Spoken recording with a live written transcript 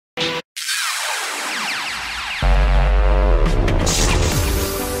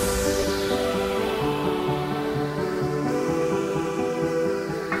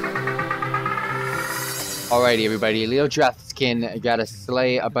Alrighty, everybody. Leodrath'S gotta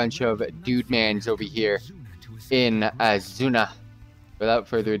slay a bunch of dude mans over here in Azuna. Without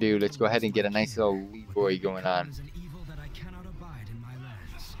further ado, let's go ahead and get a nice little Leroy going on.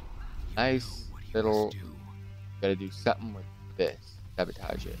 Nice little. Gotta do something with this.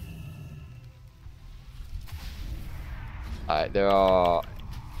 Sabotage it. Alright, they're all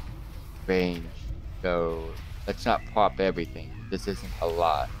range. So let's not pop everything. This isn't a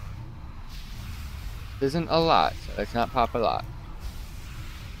lot. This isn't a lot, so let's not pop a lot.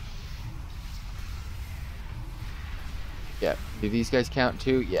 Yeah, do these guys count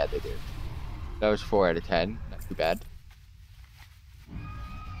too? Yeah, they do. That was 4 out of 10. Not too bad.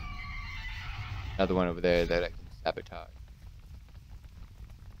 Another one over there that I can sabotage.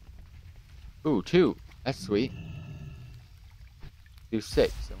 Ooh, 2. That's sweet. Do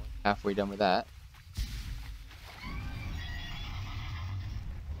 6. So we're halfway done with that.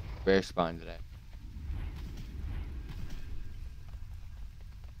 Rare spawn today.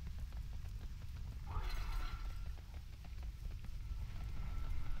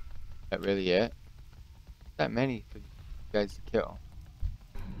 That really it? Not many for you guys to kill.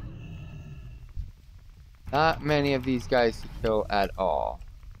 Not many of these guys to kill at all.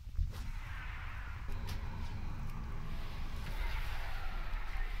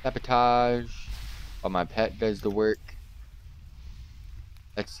 Sabotage. While my pet does the work.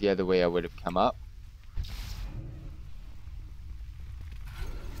 That's the other way I would have come up.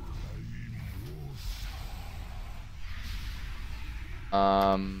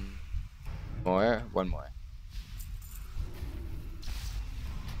 More? One more.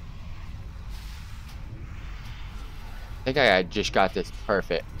 I think I just got this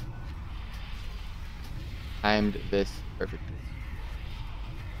perfect. Timed this perfectly.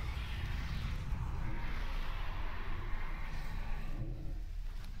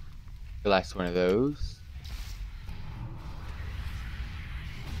 The last one of those.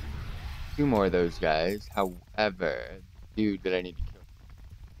 2 more of those guys. However, dude that I need to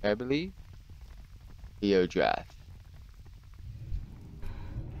kill, I believe. Leodrath'S.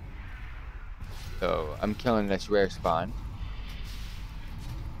 So I'm killing this rare spawn.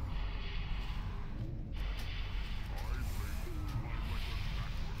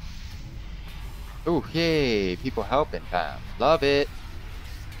 Oh, yay! People helping time. Love it.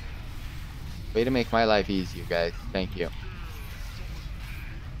 Way to make my life easier, guys. Thank you.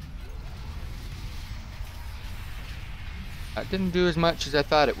 That didn't do as much as I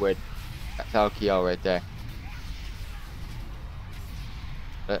thought it would. That's Alkiel right there.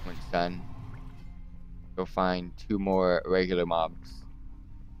 That one's done. Go find 2 more regular mobs.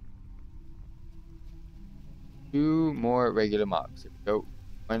 2 more regular mobs. Here we go.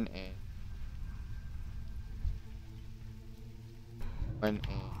 1 and 1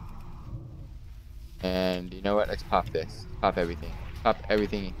 and you know what? Let's pop this. Pop everything. Pop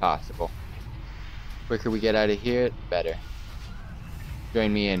everything possible. The quicker we get out of here, the better.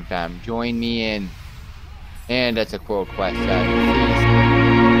 Join me in, fam. Join me in. And that's a cool quest.